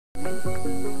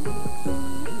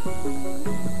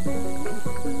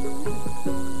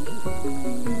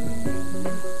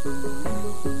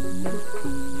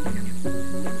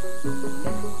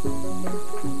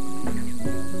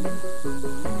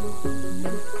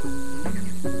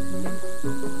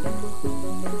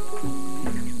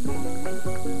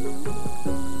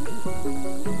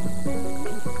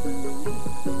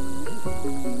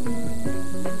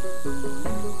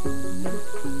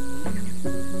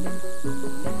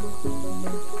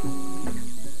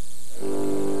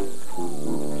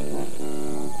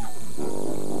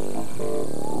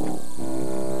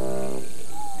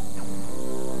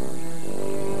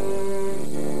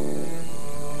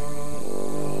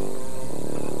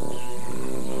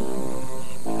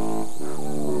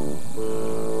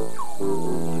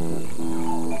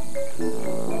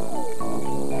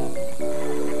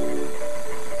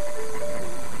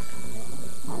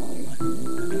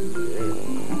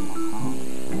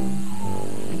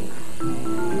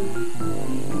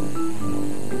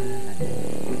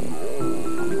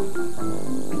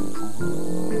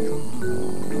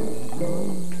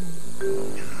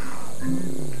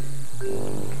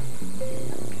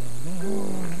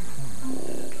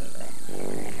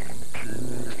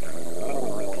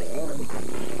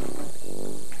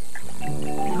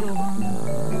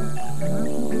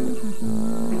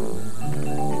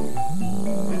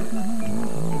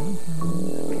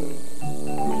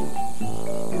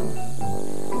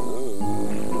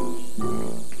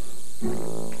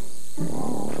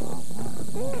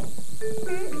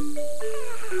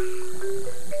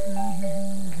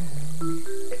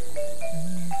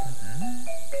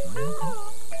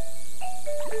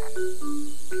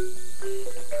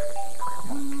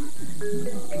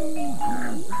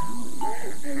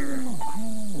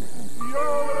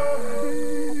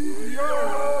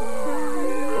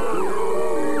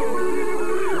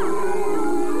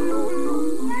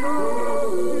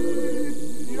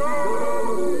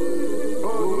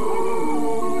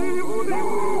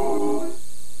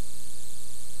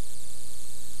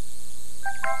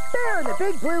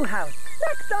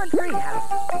on Treehouse.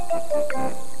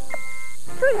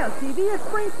 Treehouse TV is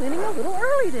spring cleaning a little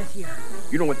early this year.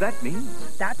 You know what that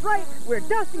means? That's right. We're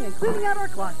dusting and cleaning out our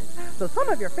closets. So some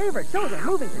of your favorite shows are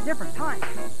moving to different times.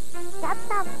 That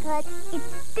sounds good. It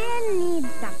still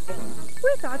needs something.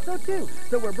 We thought so too.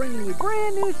 So we're bringing you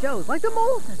brand new shows like The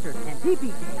Mole Sisters and TP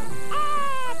Tales.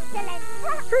 Excellent.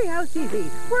 Treehouse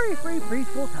TV, worry-free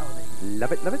preschool television.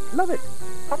 Love it, love it, love it.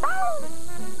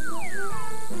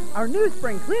 Our new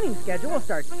spring cleaning schedule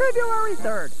starts February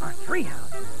 3rd on Treehouse.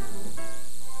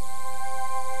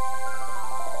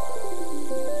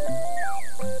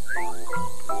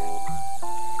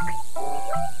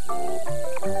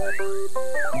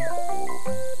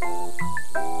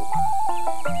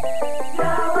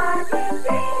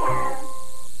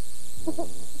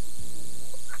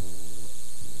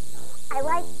 I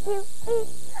like to eat,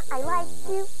 I like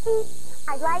to eat,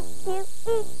 I like to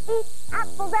eat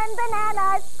apples and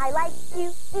bananas. I like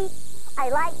to eat, I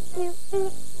like to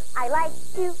eat, I like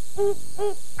to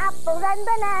eat apples and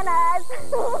bananas.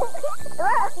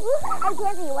 Hey,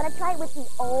 Tansy, you want to try it with the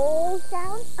old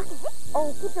sound? Okay.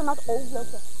 Oh, keep your mouth real good.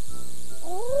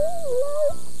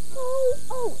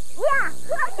 Oh, yeah.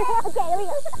 Okay, here we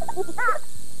go.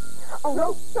 Oh,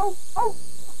 no, so, oh,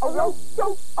 no,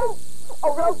 so, oh.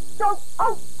 Oh, no, so,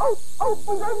 oh, no,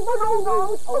 no,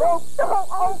 oh, no, so,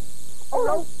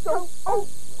 oh,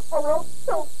 no,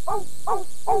 so, oh,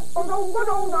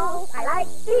 no. I like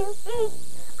to eat,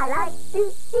 I like to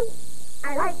eat,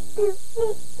 I like to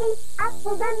eat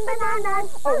apples and bananas.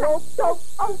 Oh, no, so,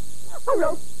 oh, no,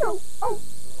 so, oh,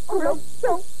 no,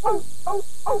 so,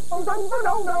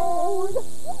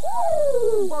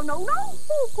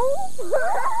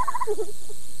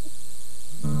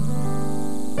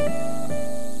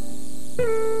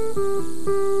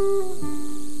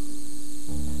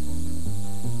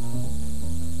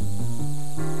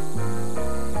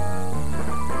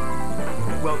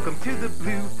 Welcome to the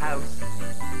Blue House.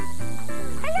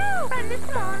 Hello, I'm the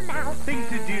small mouse. Thing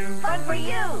to do. Fun for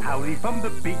you. Howdy from the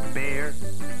Big Bear.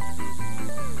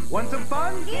 Want some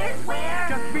fun? Here's where.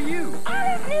 Just for you.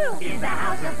 All is new. In the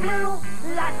House of Blue.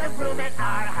 Lots of room at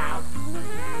our house.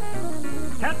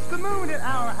 Catch the moon at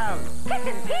our house.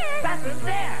 Kitchen's here. Bathroom's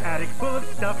there. Attic full of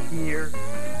stuff here.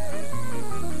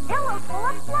 Pillow full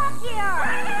of fluff here.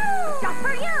 Just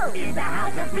for you. In the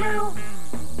House of Blue.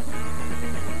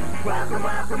 Welcome,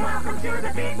 welcome, welcome to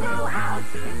the Big Blue House.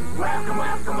 Welcome,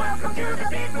 welcome, welcome to the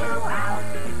Big Blue House.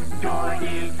 Door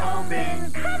is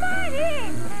open. Come on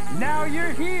in. Now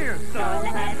you're here. So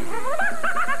let's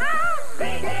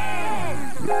begin.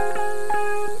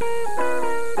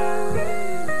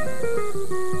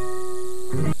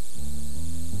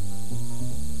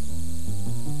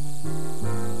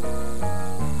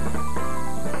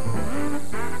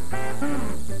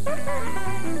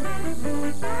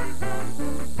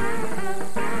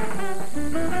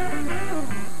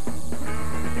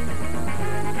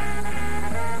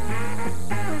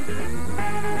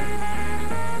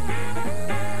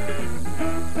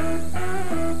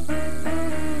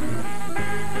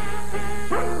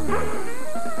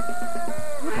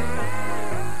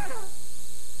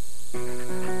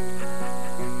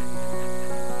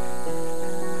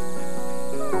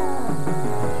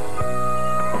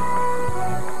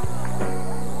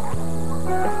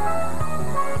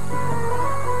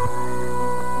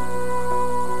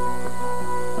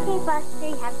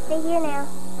 Stay here now.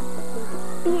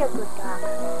 Be a good dog.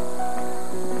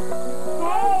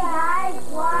 Hey guys,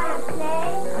 wanna play?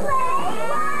 Play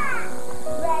what?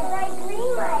 Red light,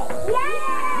 green light.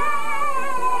 Yay!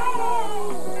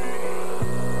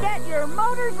 Get your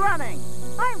motors running.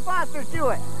 I'm Foster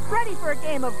Stewart. Ready for a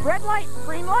game of red light,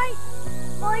 green light?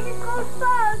 Or just go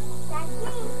fast. That's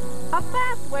me. A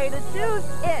fast way to choose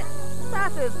it.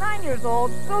 Sasha is 9 years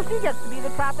old, so she gets to be the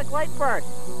traffic light first.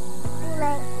 Green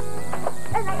light.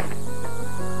 Red light.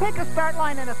 Pick a start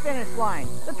line and a finish line.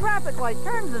 The traffic light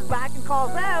turns his back and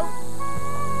calls out.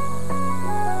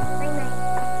 Green light.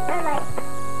 Red light.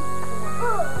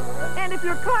 And if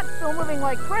you're caught still moving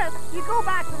like Chris, you go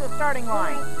back to the starting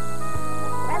line.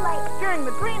 Red light. During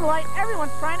the green light,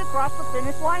 everyone's trying to cross the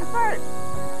finish line first.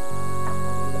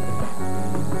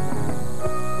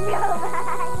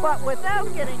 But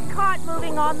without getting caught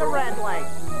moving on the red light.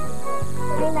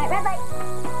 Green light, red light.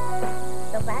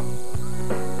 So fast.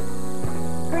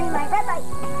 Green light, red light.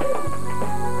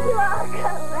 You all go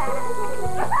fast.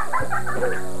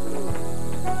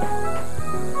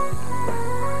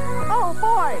 Oh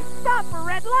boy, stop for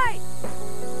red light.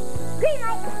 Green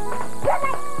light, red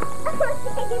light.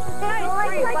 Nice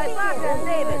treat by Sasha and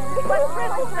David, but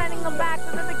Chris is sending them back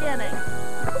to the beginning.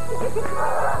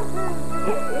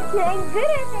 You're doing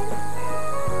good at this.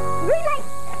 Green light,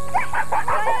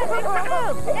 Diane didn't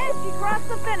move, and she crossed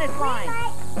the finish line.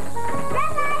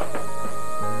 Red light.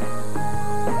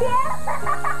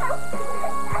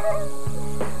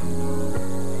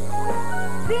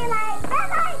 Green light. Red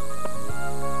light.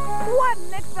 What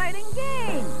an exciting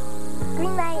game!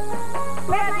 Green light.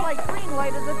 Red light, green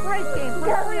light is a great game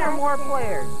with 3 or more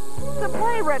players. To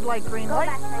play red light, green light,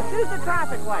 choose the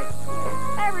traffic light.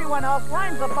 Everyone else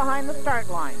lines up behind the start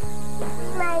line.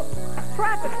 Green light.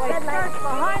 Traffic light starts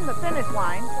behind the finish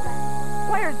line.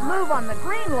 Players move on the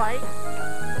green light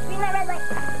Green light, red light.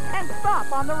 and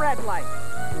stop on the red light.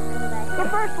 The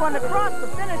first one to cross the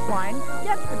finish line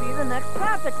gets to be the next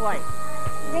traffic light.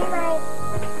 Green light.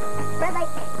 Red light.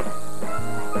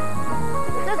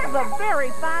 This is a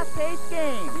very fast-paced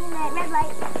game. Green light, red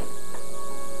light.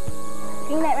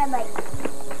 Green light, red light.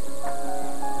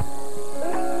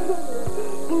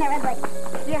 Green light, red light.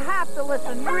 You have to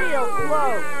listen real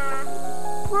slow.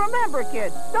 Remember,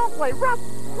 kids, don't play rough,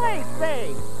 play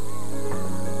safe.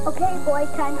 Okay, boys,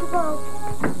 time to vote.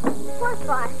 Poor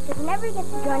Fox, because he never gets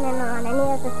to join in on any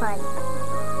of the fun.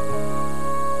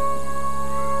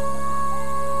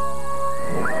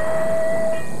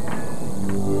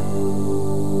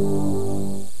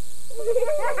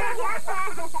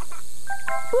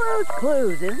 Blue's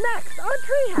Clues is next on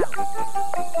Treehouse.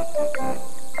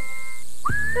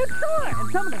 It's Sora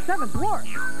and some of the 7th Dwarfs.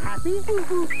 Happy,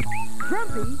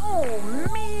 Grumpy, Oh,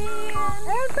 man.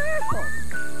 and Bashful.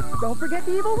 Don't forget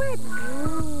the Evil Witch.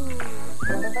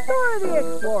 Dora the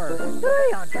Explorer,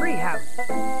 today on Treehouse.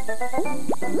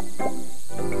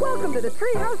 Welcome to the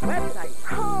Treehouse website.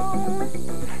 Home.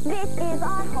 This is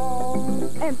our home.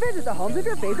 And visit the homes of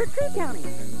your favorite tree counties.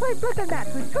 Play Book and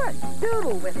Match with Tush,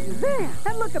 Doodle with Suzanne,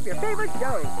 and look up your favorite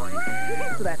shows.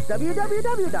 So that's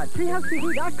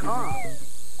www.treehousetv.com.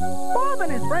 Bob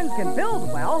and his friends can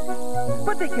build well,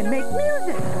 but they can make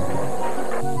music.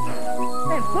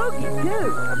 And Smokey,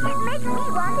 too. It makes me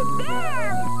want to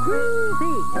dance.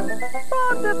 Groovy.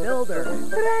 Bob the Builder,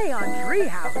 today on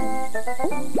Treehouse.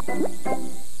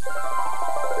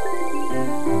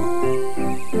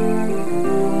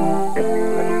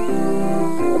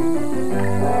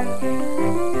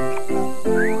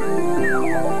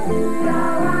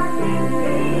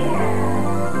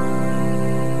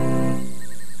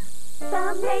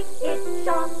 Some make it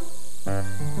short.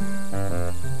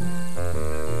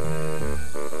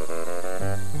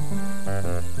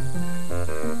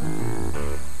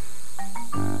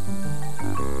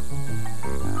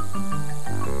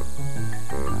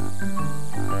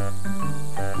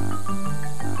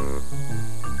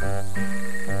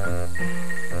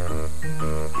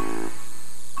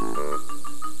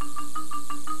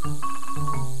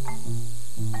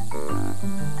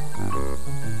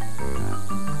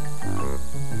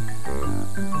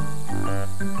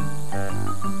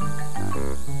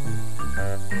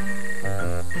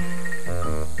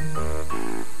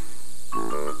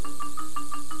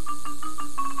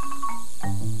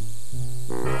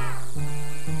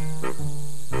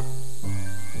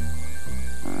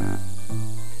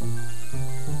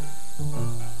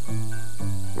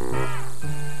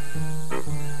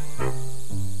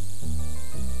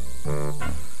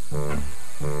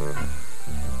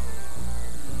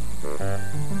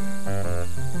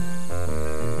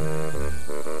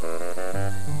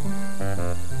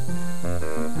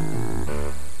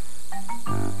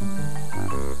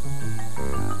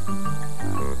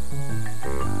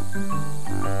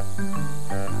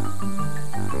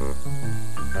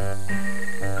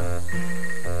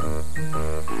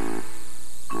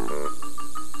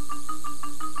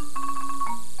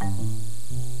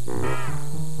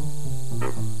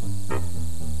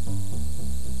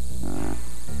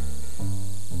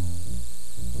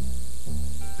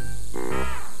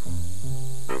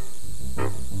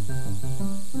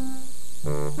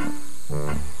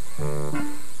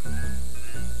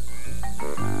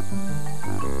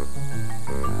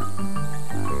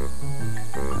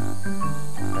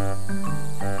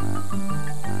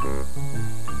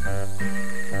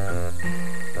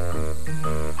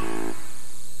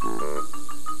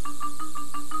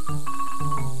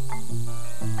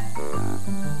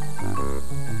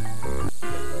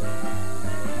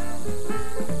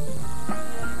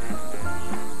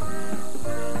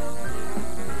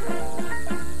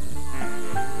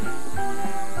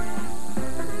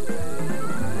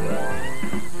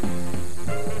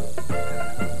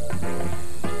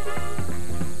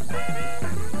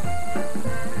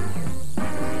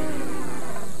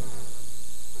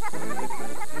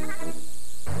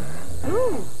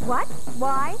 What?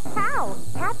 Why? How?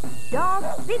 Cat,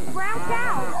 dog, big brown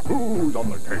cow. Who's on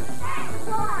the case?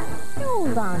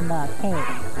 Who's on the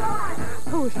case?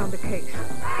 Who's on the case?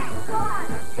 One,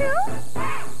 two,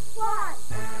 one.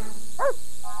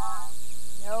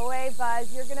 No way,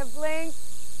 Buzz. You're gonna blink.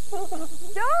 Don't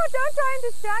try and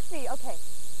distract me. Okay,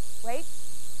 wait.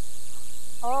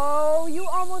 Oh, you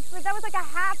almost blinked. That was like a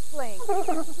half blink.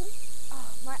 Oh,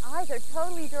 my eyes are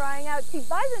totally drying out. See,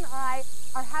 Buzz and I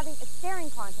are having a staring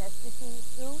contest to see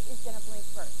who is gonna blink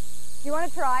first. Do you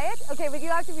want to try it? Okay, but you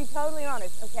have to be totally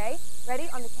honest, okay? Ready?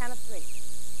 On the count of 3.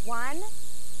 1,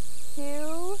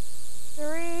 2,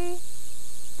 3,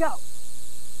 go.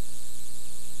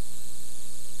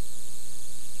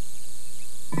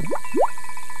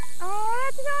 Oh,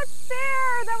 that's not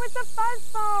fair. That was the Buzz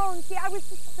phone. See, I was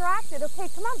distracted. Okay,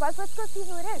 come on, Buzz. Let's go see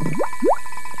who it is.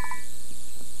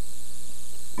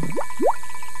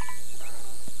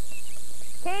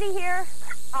 Katie here.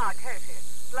 Ah, Katie.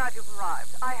 Glad you've arrived.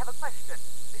 I have a question.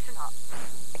 Listen up.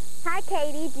 Hi,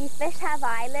 Katie. Do fish have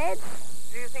eyelids?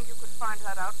 Do you think you could find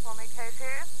that out for me,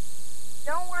 Katie?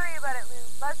 Don't worry about it, Lou.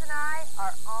 Buzz and I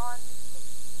are on the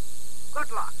case.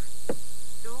 Good luck.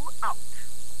 Lou out.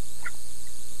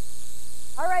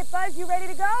 All right, Buzz, you ready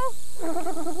to go?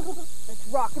 Let's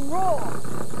rock and roll.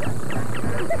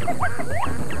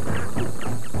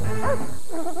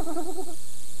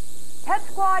 Pet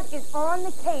Squad is on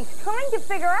the case trying to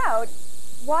figure out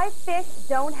why fish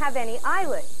don't have any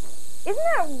eyelids. Isn't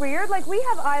that weird? Like, we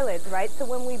have eyelids, right? So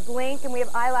when we blink and we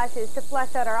have eyelashes to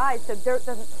flesh out our eyes so dirt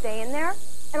doesn't stay in there.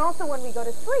 And also when we go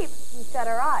to sleep, we shut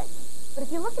our eyes. But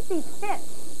if you look at these fish,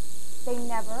 they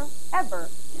never, ever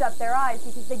shut their eyes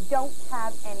because they don't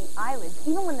have any eyelids,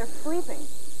 even when they're sleeping.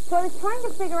 So I was trying to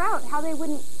figure out how they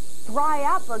wouldn't dry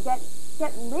up or get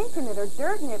lint in it or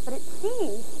dirt in it, but it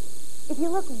seems, if you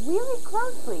look really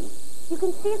closely, you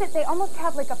can see that they almost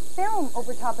have like a film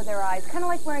over top of their eyes, kind of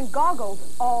like wearing goggles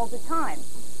all the time.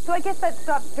 So I guess that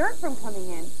stops dirt from coming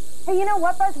in. Hey, you know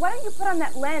what, Buzz? Why don't you put on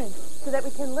that lens so that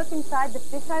we can look inside the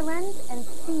fisheye lens and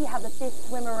see how the fish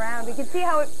swim around. We can see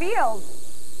how it feels.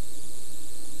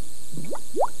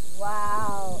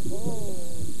 Wow. Ooh.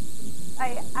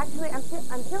 I'm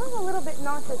feeling a little bit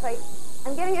nauseous.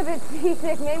 I'm getting a bit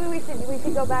seasick. Maybe we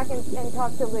should go back and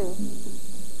talk to Lou.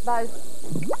 Buzz.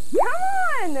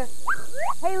 Come on!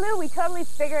 Hey, Lou, we totally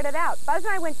figured it out. Buzz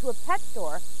and I went to a pet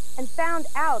store and found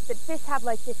out that fish have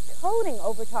like this coating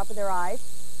over top of their eyes,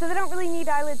 so they don't really need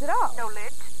eyelids at all. No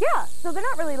lid? Yeah, so they're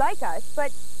not really like us,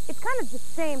 but it's kind of the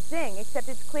same thing, except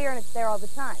it's clear and it's there all the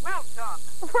time. Well done.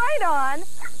 Right on.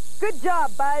 Good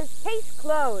job, Buzz. Case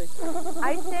closed.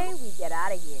 I say we get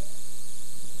out of here.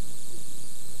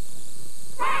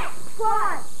 Pet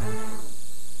Squad!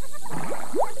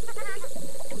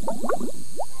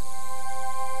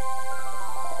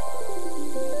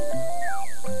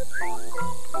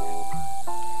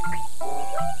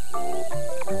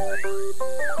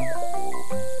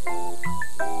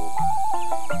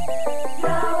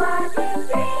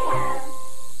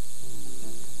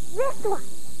 This one.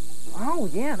 Oh,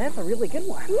 yeah, that's a really good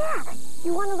one. Yeah.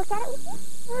 You want to look at it with me?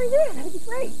 Oh, yeah, that'd be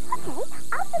great. Okay,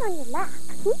 I'll sit on your lap.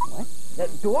 What?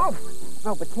 Dwarf?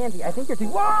 No, but Tansy, I think you're too...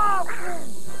 Whoa! Oh,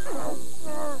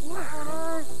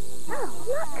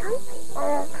 not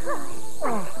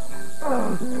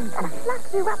comfy. Gotta fluff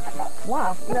you up a bit.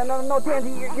 Fluff? No,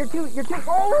 Tansy, you're too...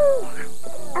 Oh!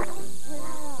 Okay.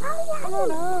 Oh,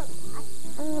 yeah.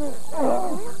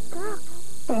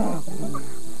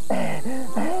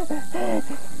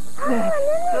 Oh, and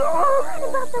then what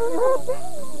about the little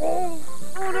baby?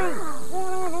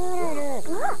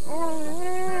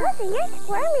 Listen, you're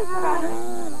squirmy today.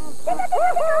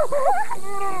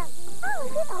 Oh,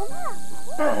 she's over.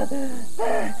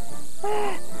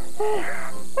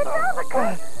 It's over,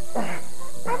 Chris.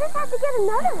 I just have to get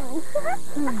another one. Let's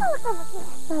go look over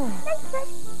here. Thanks, Chris.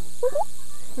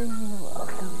 You're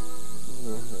welcome.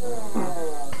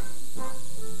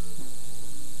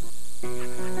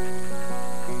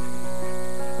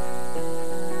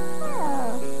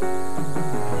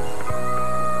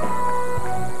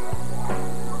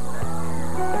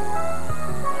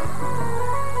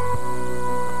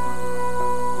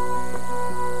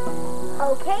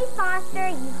 Okay, Foster,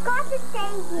 you've got to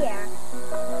stay here.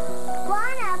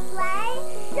 Wanna play?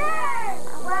 Sure!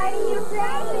 What are you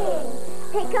playing?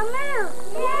 Pick a move.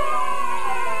 Yay!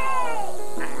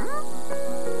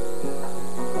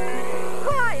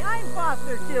 Hi, I'm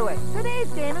Foster Stewart.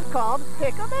 Today's game is called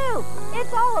Pick a Move.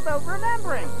 It's all about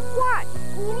remembering. Watch.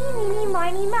 Eeny, meeny,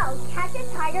 miny, moe. Catch a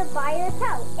tiger by the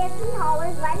toe. If he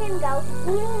hollers, let him go.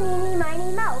 Eeny, meeny,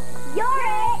 miny, moe. You're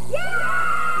it! Yay!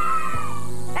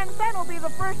 And Ben will be the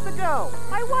first to go.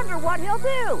 I wonder what he'll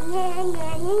do.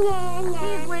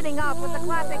 He's leading off with the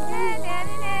classic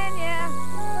na-na-na-na-na.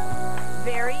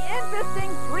 Very interesting.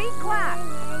 3 claps.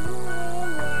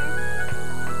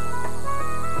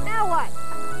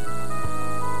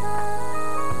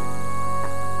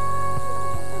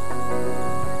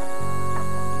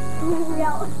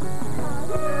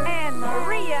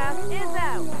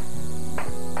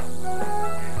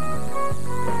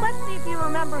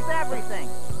 everything.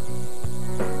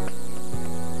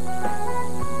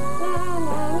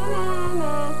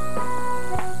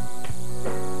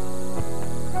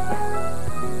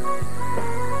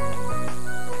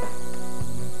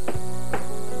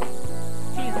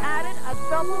 She's added a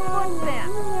double foot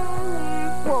stamp.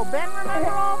 Will Ben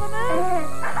remember all the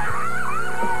moves?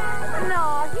 No,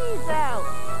 he's out.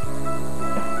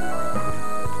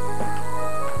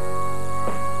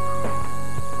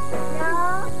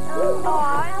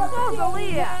 Aw, and so's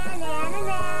Aaliyah.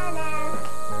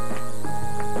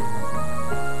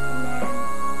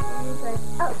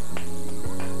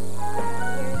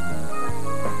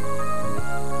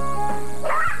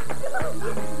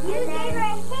 You gave her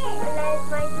a hint. And then it's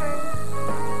my turn.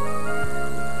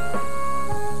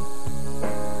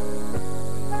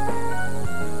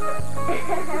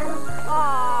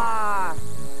 Aw.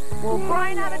 Will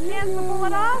Brian have a chance to pull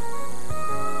it off?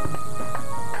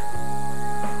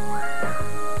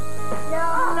 No.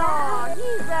 No,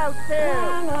 he's out too.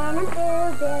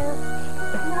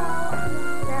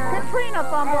 Katrina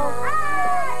fumbles.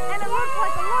 And it looks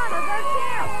like Alana's our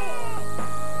champ.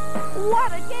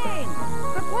 What a game!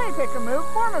 The play picker move,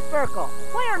 form a circle.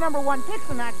 Player number 1 picks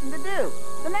an action to do.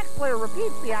 The next player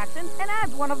repeats the action and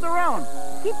adds one of their own.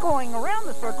 Keep going around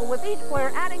the circle with each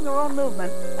player adding their own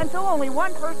movement until only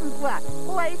one person's left.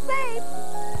 Play safe!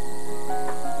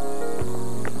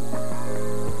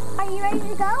 Are you ready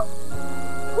to go?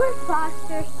 We're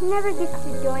Foster. He never gets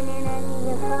to join in any of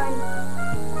the fun.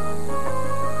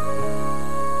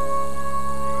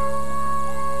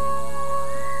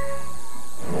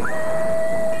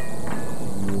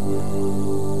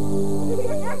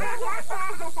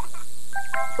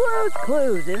 Blue's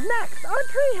Clues is next on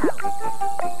Treehouse.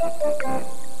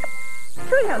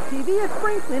 Treehouse TV is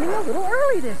spring cleaning a little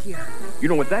early this year. You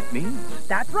know what that means?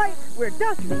 That's right, we're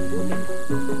dusting.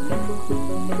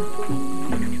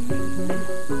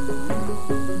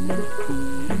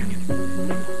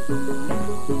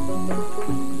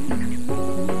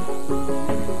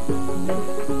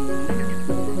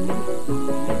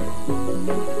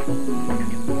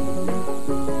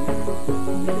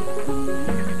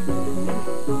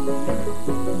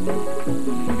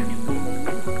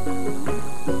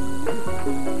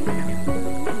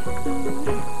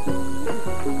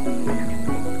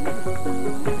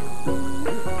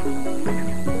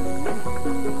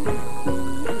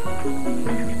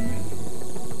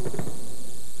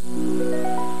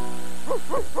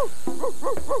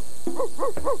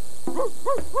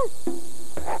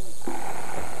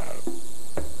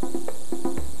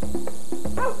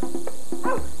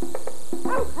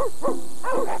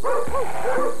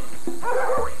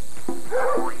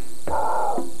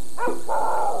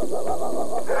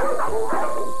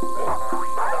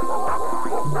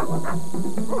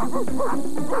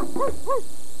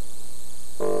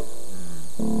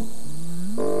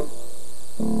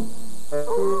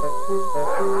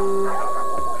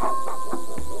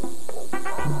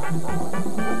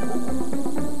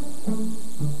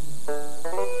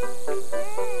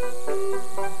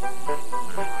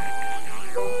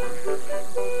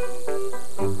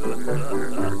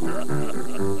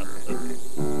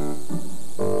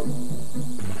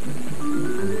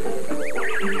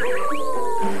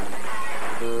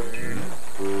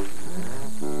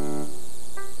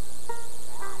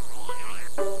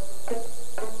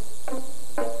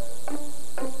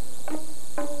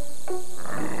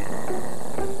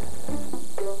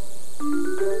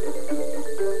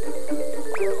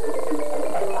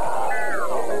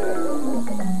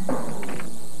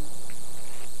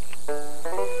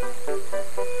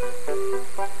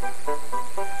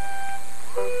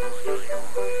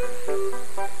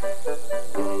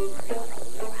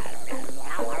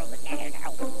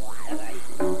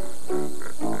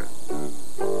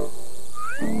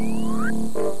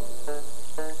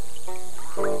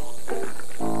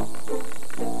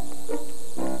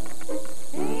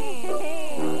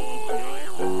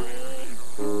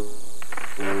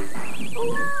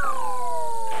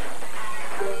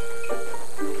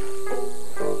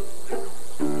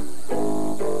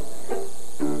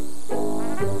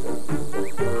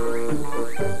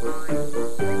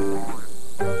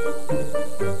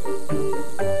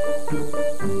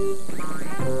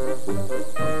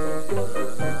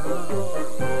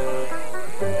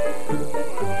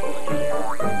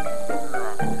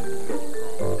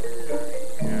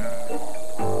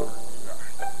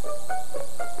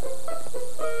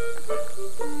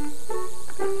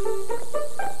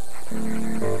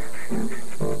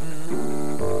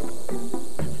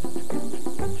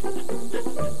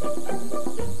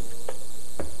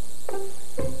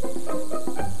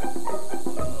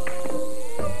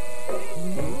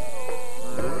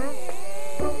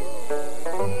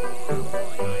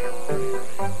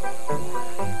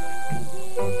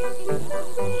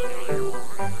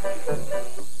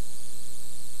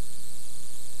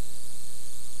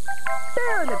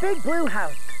 Big Blue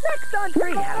House, next on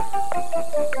Treehouse.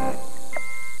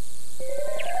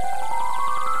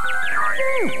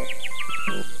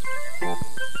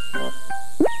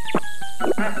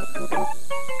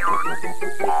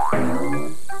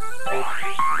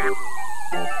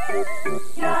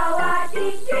 You're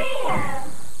watching Treehouse.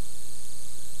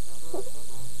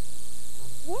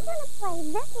 We're gonna play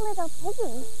This Little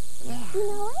Piggy. Yeah. You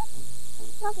know it?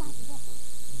 It goes like this.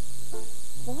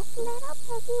 This little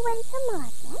piggy went to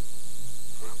market.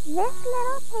 This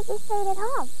little piggy stayed at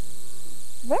home.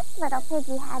 This little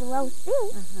piggy had roast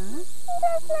beef. This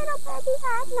little piggy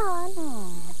had none.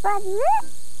 But this...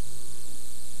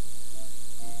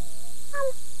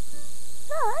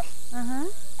 Gosh.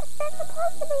 There's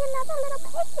supposed to be another little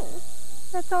piggy.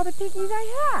 That's all the piggies I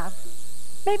have.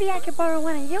 Maybe I could borrow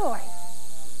one of yours.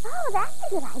 Oh, that's a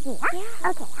good idea. Yeah.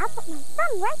 Okay, I'll put my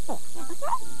thumb right there.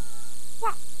 Okay?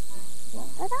 Yeah. This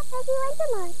little piggy went to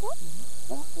market.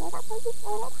 This little piggy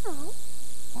stayed at home.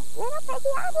 This little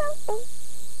piggy had roast beef.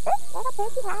 This little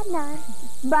piggy had none.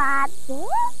 But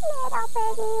this little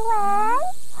piggy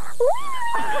went...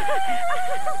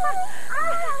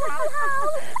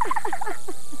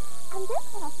 And this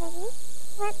little piggy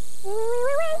went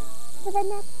to the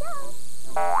next show.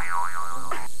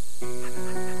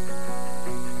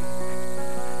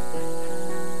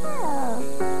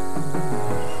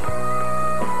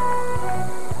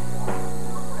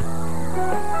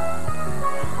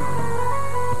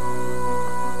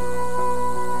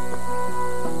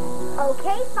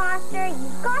 Okay, Foster,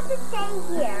 you've got to stay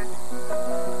here.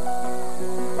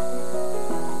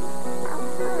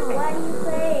 What do you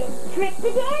play? Trick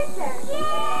the Dancer.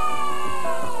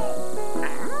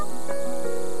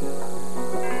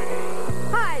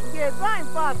 Hi, kids. I'm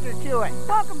Foster Chewin.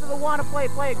 Welcome to the Wanna Play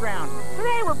Playground.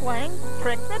 Today we're playing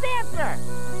Trick the Dancer.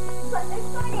 But there's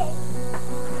funny.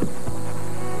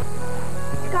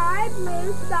 Sky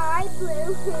blue,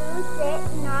 who's it?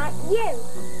 Not you.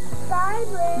 Sky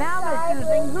blue, Now they're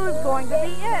choosing who's going to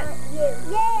be it. you.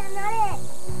 Yeah, I'm not it.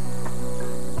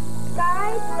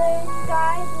 Sky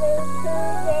blue,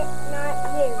 who's it? Not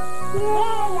you.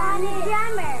 Yeah, I'm the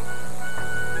drummer.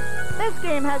 This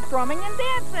game has drumming and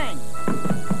dancing.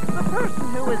 The person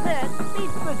who is it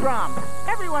beats the drum.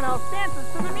 Everyone else dances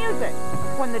to the music.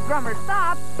 When the drummer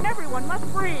stops, everyone must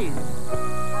freeze.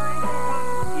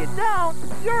 If you don't,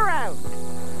 you're out.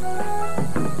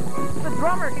 The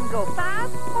drummer can go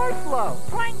fast or slow,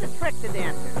 trying to trick the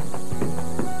dancers.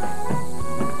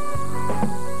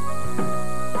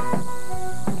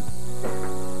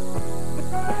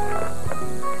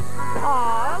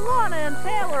 Aw, Lana and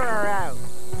Taylor are out.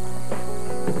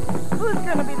 Who's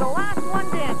going to be the last one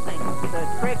dancing? The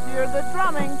trickier the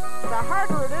drumming, the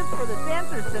harder it is for the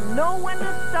dancers to know when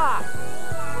to stop.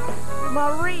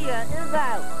 Maria is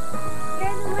out.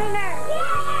 You're the winner.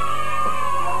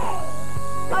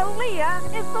 Aaliyah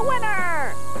is the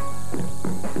winner!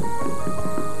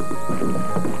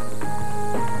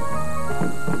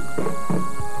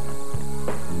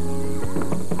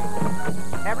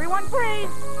 Everyone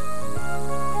freeze!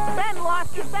 Ben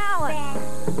lost his balance.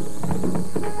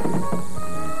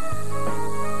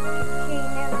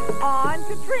 On,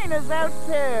 Katrina's out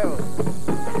too.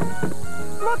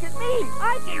 Look at me,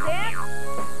 I can dance.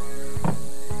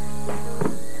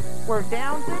 We're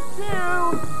down to 2.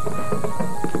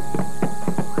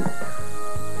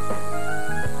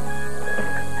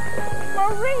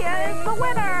 Maria is the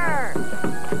winner!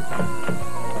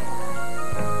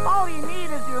 All you need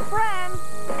is your friend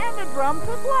and a drum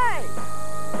to play.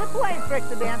 To play Trick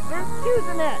the Dancer, choose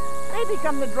an it. They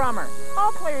become the drummer.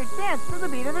 All players dance to the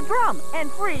beat of the drum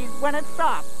and freeze when it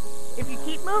stops. If you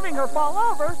keep moving or fall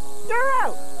over, you're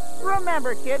out.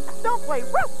 Remember, kids, don't play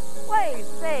rope, play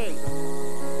safe.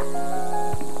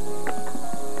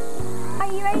 Are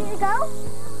you ready to go?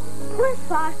 Poor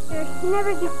Foster. He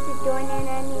never gets to join in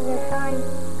any of the fun.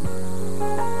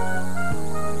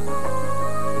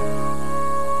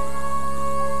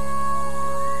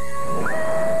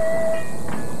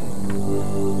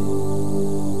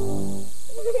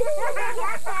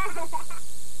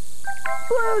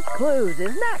 Blue's Clues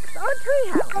is next on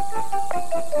Treehouse.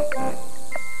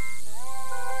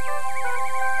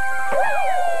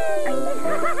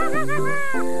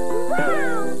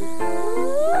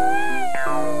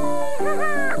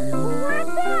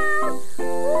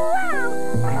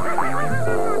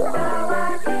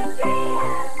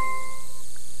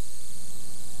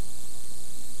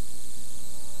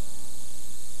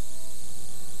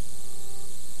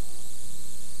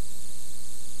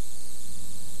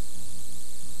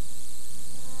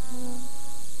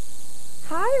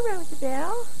 Hi,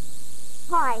 Rosabelle.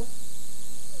 Hi.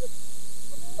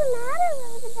 What's the matter,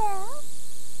 Rosabelle?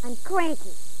 I'm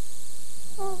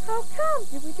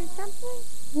Did we do something?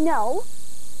 No.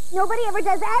 Nobody ever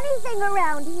does anything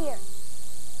around here.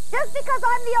 Just because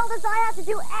I'm the oldest, I have to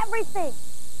do everything.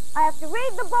 I have to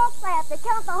read the books, I have to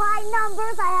count the high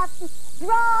numbers, I have to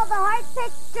draw the heart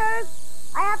pictures,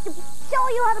 I have to show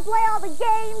you how to play all the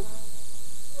games.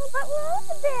 Oh, but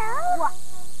Rosabelle... What?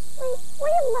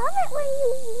 We love it when you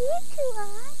read to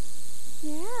us.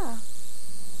 Yeah.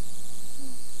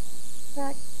 In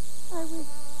fact, I wish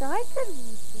I could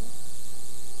read this.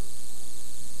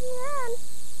 Yeah, and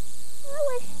I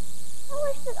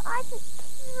wish that I could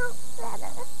count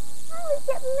better. I always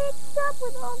get mixed up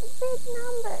with all the big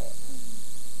numbers.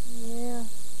 Yeah.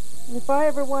 And if I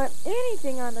ever want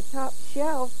anything on the top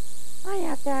shelf, I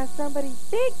have to ask somebody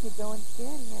big to go and get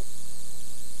it.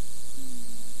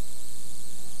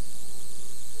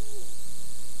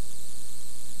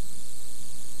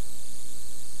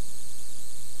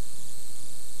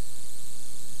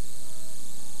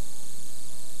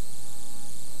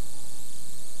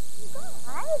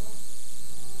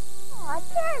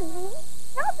 Kenzie,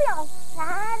 don't be all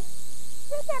sad.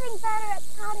 You're getting better at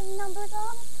counting numbers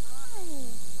all the time.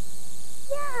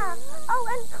 Yeah. Oh,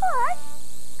 and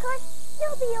Kush,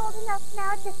 you'll be old enough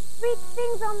now to reach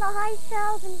things on the high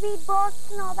shelves and read books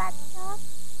and all that stuff.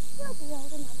 You'll be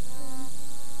old enough soon.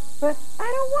 But I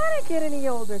don't want to get any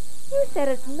older. You said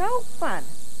it's no fun.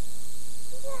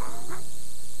 Yeah.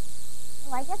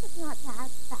 Well, I guess it's not that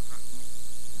bad.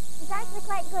 It's actually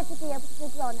quite good to be able to do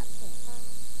grown-up things.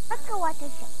 Let's go watch a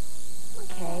show.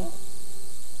 Okay.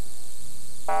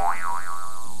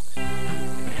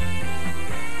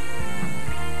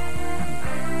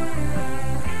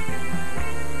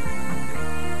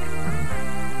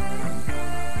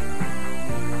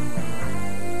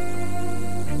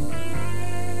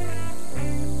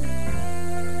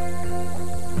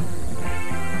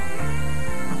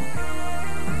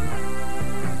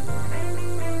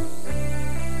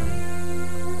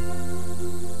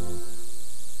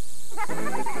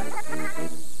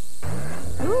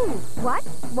 What?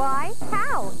 Why?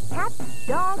 How? Cat,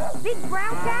 dog, big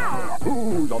brown cow.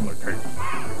 Who's on the case?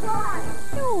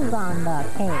 Who's on the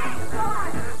case?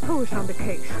 Who's on the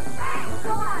case?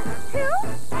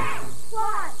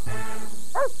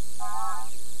 Who?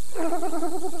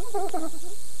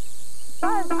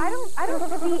 Buzz, I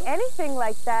don't see anything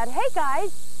like that. Hey,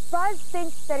 guys. Buzz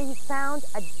thinks that he's found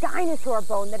a dinosaur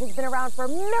bone that has been around for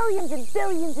millions and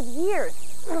billions of years.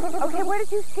 Okay, where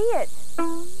did you see it?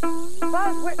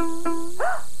 Buzz, where...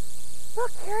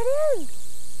 Look, here it is.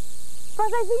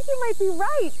 Buzz, I think you might be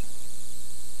right.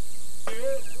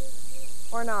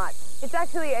 Or not. It's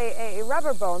actually a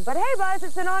rubber bone. But hey, Buzz,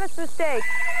 it's an honest mistake.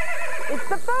 It's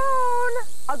the phone.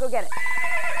 I'll go get it.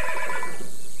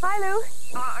 Hi, Lou.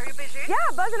 Are you busy?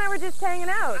 Yeah, Buzz and I were just hanging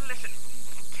out. Listen,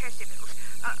 tasty news.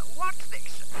 What's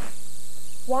this?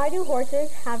 Why do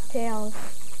horses have tails?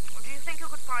 Do you think you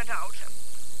could find out?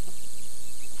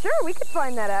 Sure, we could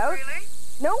find that out. Really?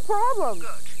 No problem. Good.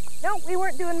 No, we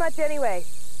weren't doing much anyway.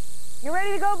 You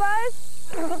ready to go, Buzz?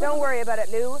 Don't worry about it,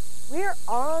 Lou. We're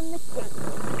on the case.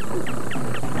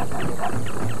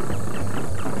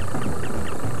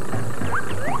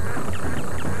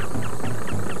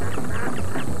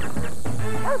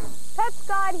 Oh, Pet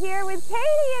Scott here with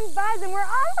Katie and Buzz, and we're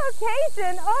on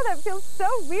location. Oh, that feels so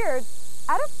weird.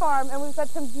 At a farm, and we've got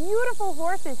some beautiful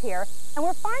horses here, and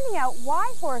we're finding out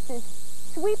why horses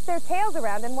sweep their tails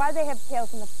around and why they have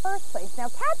tails in the first place. Now,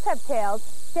 cats have tails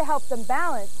to help them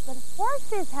balance, but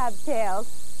horses have tails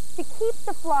to keep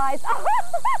the flies off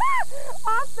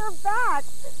their back.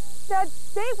 Now,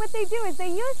 what they do is they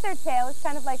use their tail as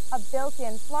kind of like a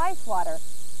built-in fly swatter.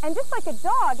 And just like a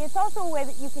dog, it's also a way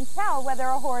that you can tell whether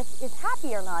a horse is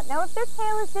happy or not. Now, if their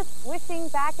tail is just swishing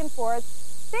back and forth,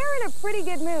 they're in a pretty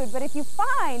good mood. But if you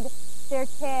find their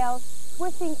tail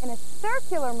swishing in a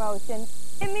circular motion,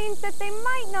 it means that they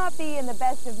might not be in the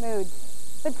best of moods.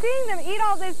 But seeing them eat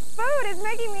all this food is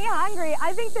making me hungry.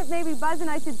 I think that maybe Buzz and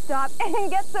I should stop and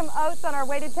get some oats on our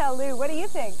way to tell Lou. What do you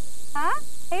think? Huh?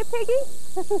 Hey, Piggy?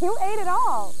 You ate it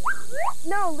all.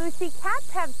 No, Lucy, cats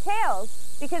have tails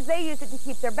because they use it to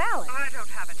keep their balance. I don't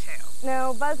have a tail.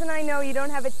 No, Buzz and I know you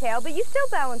don't have a tail, but you still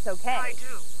balance okay. I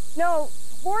do. No,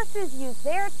 horses use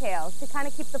their tails to kind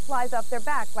of keep the flies off their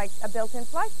back, like a built-in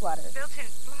fly swatter. Built-in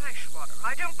fly swatter.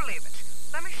 I don't believe it.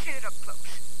 Let me see it up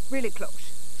close. Really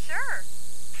close. Sure.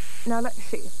 Now, let's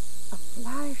see. A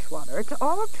fly swatter. It's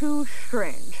all too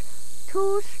strange.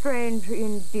 Too strange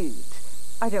indeed.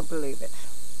 I don't believe it.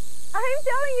 I'm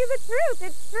telling you the truth.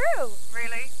 It's true.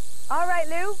 Really? All right,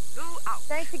 Lou. Lou out.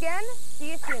 Thanks again.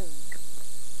 See you soon.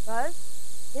 Buzz,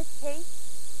 this case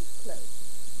is closed.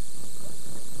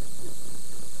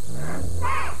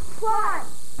 Squad!